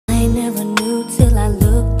never knew till I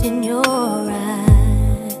looked in your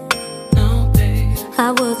eyes. No, babe.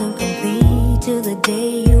 I wasn't complete till the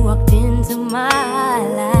day you walked into my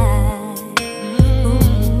life.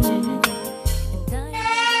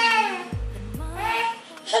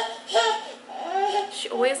 She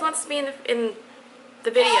always wants to be in the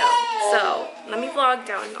video, so let me vlog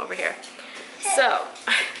down over here. So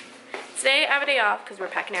today I have a day off because we're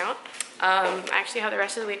packing out. I actually have the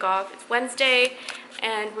rest of the week off. It's Wednesday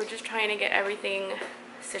and we're just trying to get everything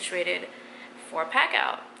situated for pack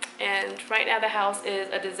out. And right now the house is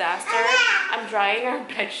a disaster. I'm drying our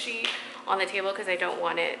bed sheet on the table because I don't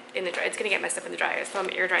want it in the dryer. It's gonna get messed up in the dryer, so I'm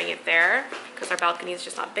air drying it there because our balcony is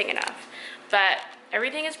just not big enough. But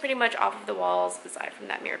everything is pretty much off of the walls aside from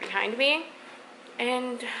that mirror behind me,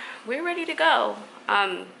 and we're ready to go.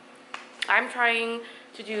 I'm trying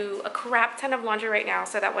to do a crap ton of laundry right now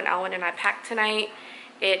so that when Alwin and I pack tonight,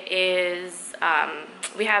 it is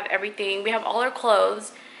we have everything. We have all our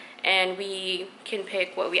clothes and we can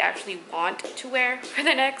pick what we actually want to wear for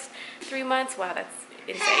the next 3 months. Wow, that's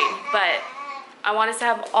insane. But I want us to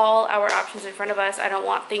have all our options in front of us. I don't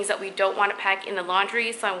want things that we don't want to pack in the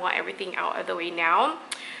laundry, so I want everything out of the way now.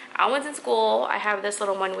 Alwin's in school. I have this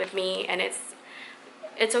little one with me, and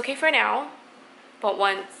it's okay for now, but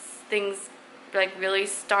once things like really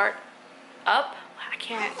start up, I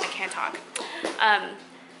can't talk.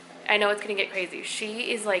 I know it's gonna get crazy.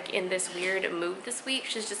 She is like in this weird mood this week.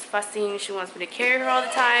 She's just fussing. She wants me to carry her all the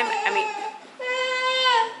time. I mean,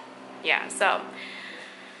 yeah, so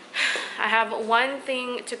I have one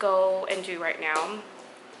thing to go and do right now,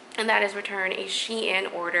 and that is return a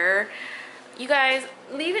Shein order. You guys,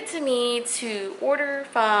 leave it to me to order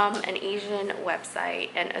from an Asian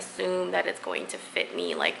website and assume that it's going to fit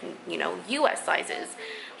me like, you know, US sizes.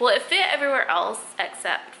 Well, it fit everywhere else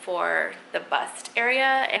except for the bust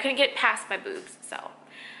area. I couldn't get past my boobs, so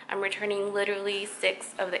I'm returning literally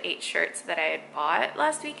 6 of the 8 shirts that I had bought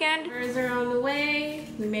last weekend. Hers are on the way.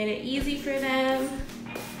 We made it easy for them.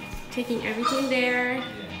 Taking everything there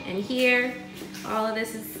and here. All of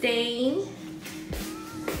this is staying.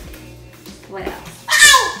 What else?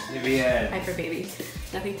 Hyper baby.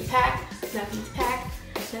 Nothing to pack, nothing to pack,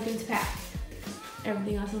 nothing to pack.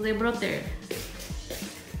 Everything else is labeled up there.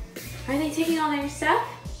 Are they taking all their stuff?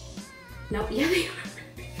 Nope, yeah they are.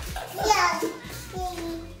 Yeah.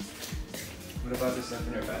 What about the stuff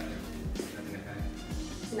in our bathroom? Nothing to pack?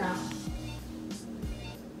 No.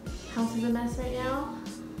 House is a mess right now,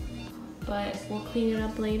 but we'll clean it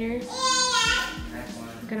up later.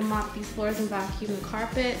 I'm gonna mop these floors and vacuum the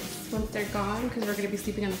carpets once they're gone because we're gonna be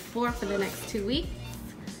sleeping on the floor for the next 2 weeks.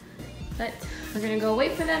 But we're gonna go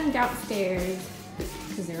wait for them downstairs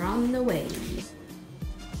because they're on the way.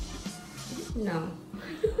 No.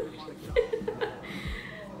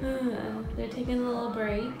 They're taking a little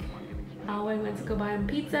break. Alwin went to go buy them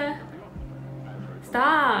pizza.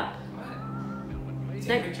 Stop.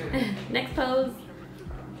 Next pose.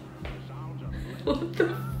 What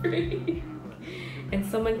the freak? And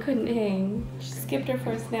someone couldn't hang. She skipped her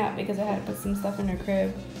first nap because I had to put some stuff in her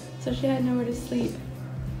crib, so she had nowhere to sleep.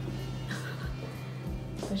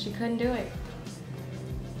 So she couldn't do it.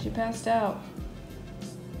 She passed out.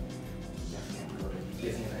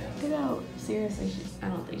 Get out. Seriously, I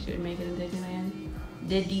don't think she would make it in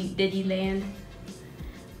Disneyland. Disneyland.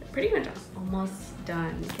 Pretty much almost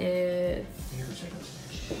done. It's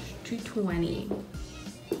 2:20.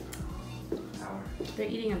 They're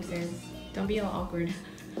eating upstairs. Don't be all awkward.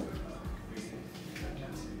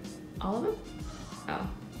 All of them? Oh,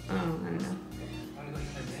 I don't know.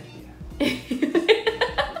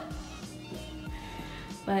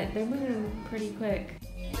 But they're moving pretty quick.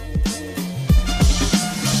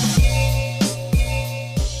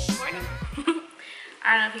 Morning. I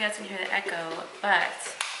don't know if you guys can hear the echo, but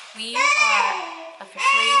we are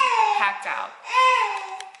officially packed out.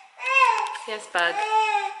 Yes, bug.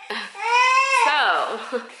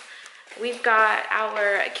 So, we've got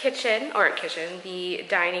our the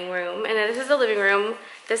dining room, and then this is the living room.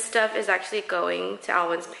 This stuff is actually going to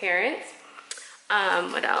Alwin's parents.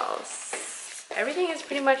 What else? Everything is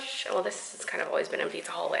pretty much, well, this has kind of always been empty. It's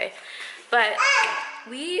a hallway. But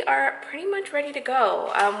we are pretty much ready to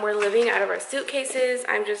go. We're living out of our suitcases.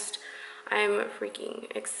 I'm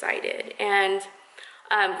freaking excited. And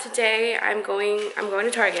today I'm going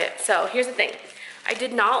to Target. So here's the thing. I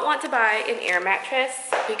did not want to buy an air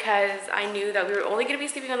mattress because I knew that we were only going to be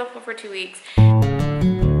sleeping on the floor for 2 weeks.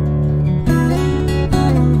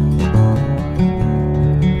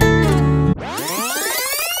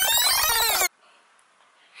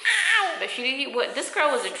 But this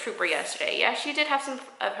girl was a trooper yesterday. Yeah, she did have some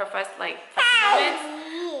of her fussy moments,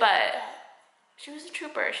 but she was a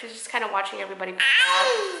trooper. She was just kind of watching everybody pack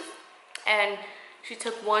out. And she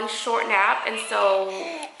took one short nap. And so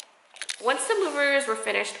once the movers were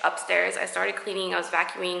finished upstairs, I started cleaning. I was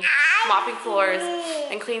vacuuming, mopping floors,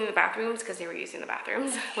 and cleaning the bathrooms because they were using the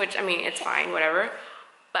bathrooms, which, I mean, it's fine, whatever.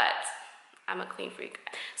 But I'm a clean freak.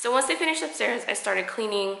 So once they finished upstairs, I started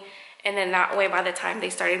cleaning. And then that way, by the time they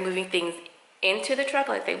started moving things into the truck,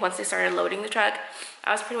 like once they started loading the truck,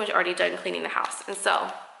 I was pretty much already done cleaning the house. And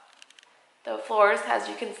so the floors, as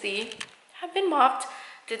you can see, have been mopped.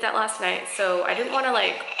 Did that last night, so I didn't want to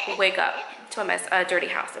like wake up to a dirty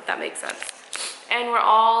house, if that makes sense. And we're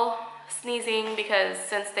all sneezing because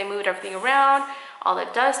since they moved everything around, all the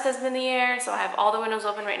dust has been in the air. So I have all the windows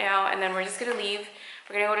open right now, and then we're just gonna leave.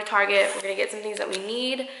 We're gonna go to Target. We're gonna get some things that we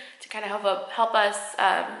need to kind of help us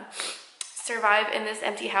survive in this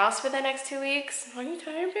empty house for the next 2 weeks. Are you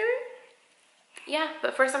tired, baby? Yeah,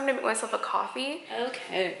 but first I'm gonna make myself a coffee.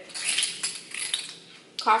 Okay.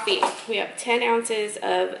 Coffee. We have 10 ounces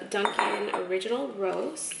of Dunkin' Original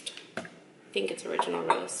Roast. I think it's Original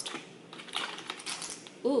Roast.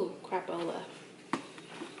 Ooh, crapola.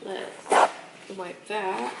 Let's wipe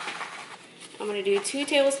that. I'm gonna do 2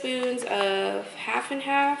 tablespoons of half and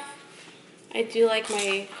half. I do like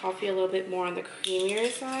my coffee a little bit more on the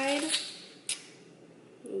creamier side.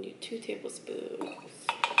 I'm gonna do 2 tablespoons.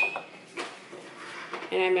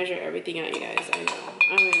 And I measure everything out, you guys. I know.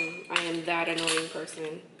 I am that annoying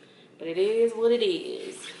person. But it is what it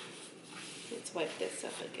is. Let's wipe this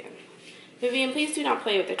up again. Vivian, please do not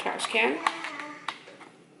play with the trash can.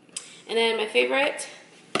 And then my favorite,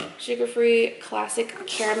 sugar-free classic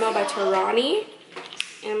caramel by Torani.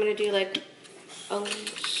 And I'm gonna do like a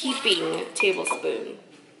heaping tablespoon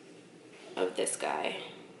of this guy.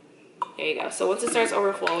 There you go. So once it starts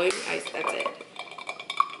overflowing, that's it.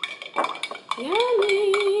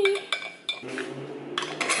 Yummy!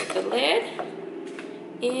 Put the lid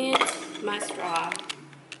in my straw.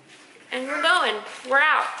 And we're going. We're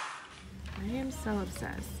out. I am so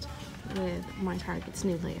obsessed with my Target's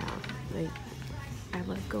new layout. Like, I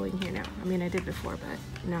love going here now. I mean, I did before,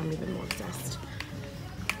 but now I'm even more obsessed.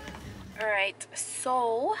 Alright,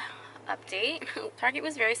 so, update. Target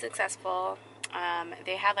was very successful.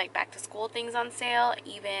 They had like back to school things on sale,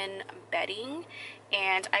 even bedding.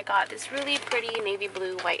 And I got this really pretty navy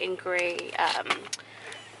blue, white, and gray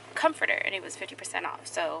comforter, and it was 50% off.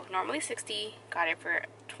 So normally $60, got it for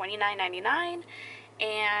 $29.99.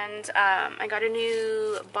 And I got a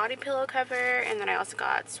new body pillow cover, and then I also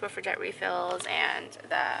got Swiffer Jet refills and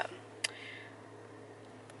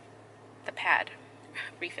the pad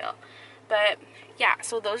refill. But yeah,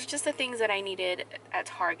 so those are just the things that I needed at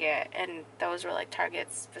Target, and those were like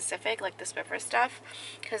Target specific, like the Swiffer stuff,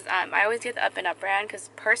 because I always get the Up and Up brand, because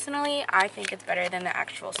personally I think it's better than the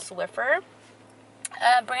actual Swiffer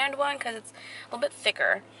brand one, because it's a little bit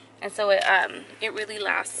thicker, and so it really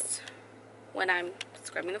lasts when I'm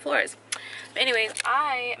scrubbing the floors. But anyways,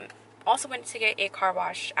 I also went to get a car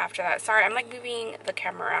wash after that. Sorry, I'm like moving the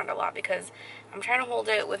camera around a lot because I'm trying to hold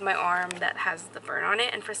it with my arm that has the burn on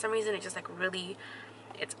it, and for some reason it just like really,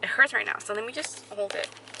 it hurts right now. So let me just hold it.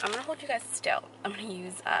 I'm gonna hold you guys still. I'm gonna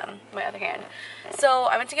use my other hand. So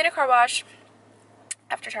I went to get a car wash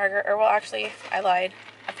after Target, or well, actually I lied.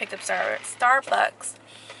 I picked up Starbucks.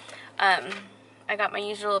 I got my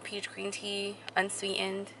usual peach green tea,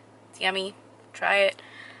 unsweetened. It's yummy. Try it.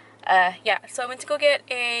 Yeah, so I went to go get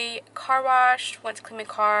a car wash, went to clean my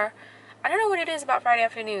car. I don't know what it is about Friday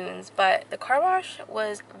afternoons, but the car wash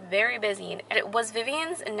was very busy. And it was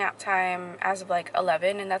Vivian's nap time as of like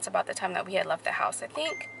 11, and that's about the time that we had left the house, I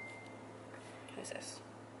think. Who's this?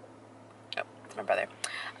 Oh, it's my brother.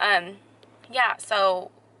 Yeah,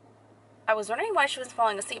 so I was wondering why she was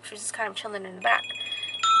falling asleep. She was just kind of chilling in the back.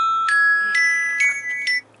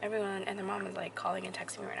 Everyone and their mom is like calling and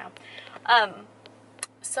texting me right now.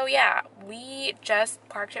 So yeah, we just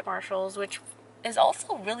parked at Marshall's, which is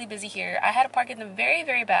also really busy here. I had to park in the very,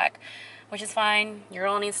 very back, which is fine. Your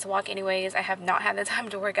girl needs to walk anyways. I have not had the time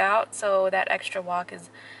to work out, so that extra walk is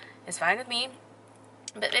fine with me.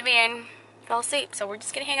 But Vivian fell asleep, so we're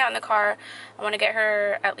just gonna hang out in the car. I want to get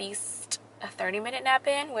her at least a 30-minute nap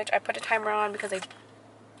in, which I put a timer on because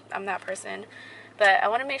I'm that person. But I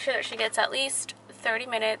want to make sure that she gets at least 30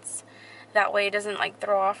 minutes. That way it doesn't like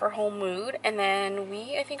throw off her whole mood. And then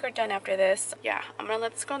we, I think, are done after this. Yeah, I'm gonna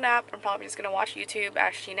let this girl nap. I'm probably just gonna watch YouTube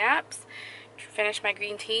as she naps, finish my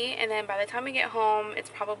green tea, and then by the time we get home, it's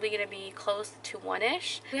probably gonna be close to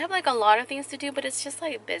 1-ish. We have like a lot of things to do, but it's just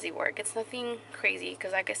like busy work. It's nothing crazy,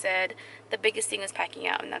 because like I said, the biggest thing is packing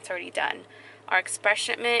out, and that's already done. Our express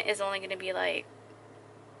shipment is only gonna be like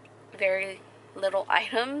very little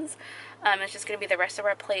items. It's just going to be the rest of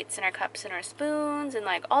our plates and our cups and our spoons and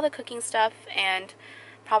like all the cooking stuff, and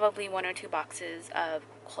probably 1 or 2 boxes of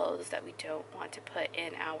clothes that we don't want to put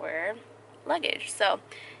in our luggage. So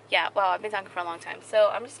yeah, wow, I've been talking for a long time. So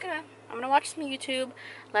I'm gonna watch some YouTube,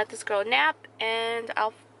 let this girl nap, and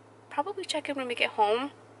I'll probably check in when we get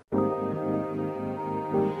home.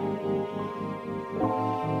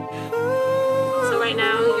 So right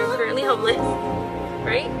now you're currently homeless,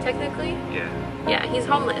 right? Technically? Yeah. Yeah, he's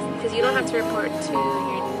homeless because you don't have to report to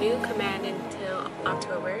your new command until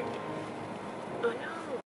October. Oh no.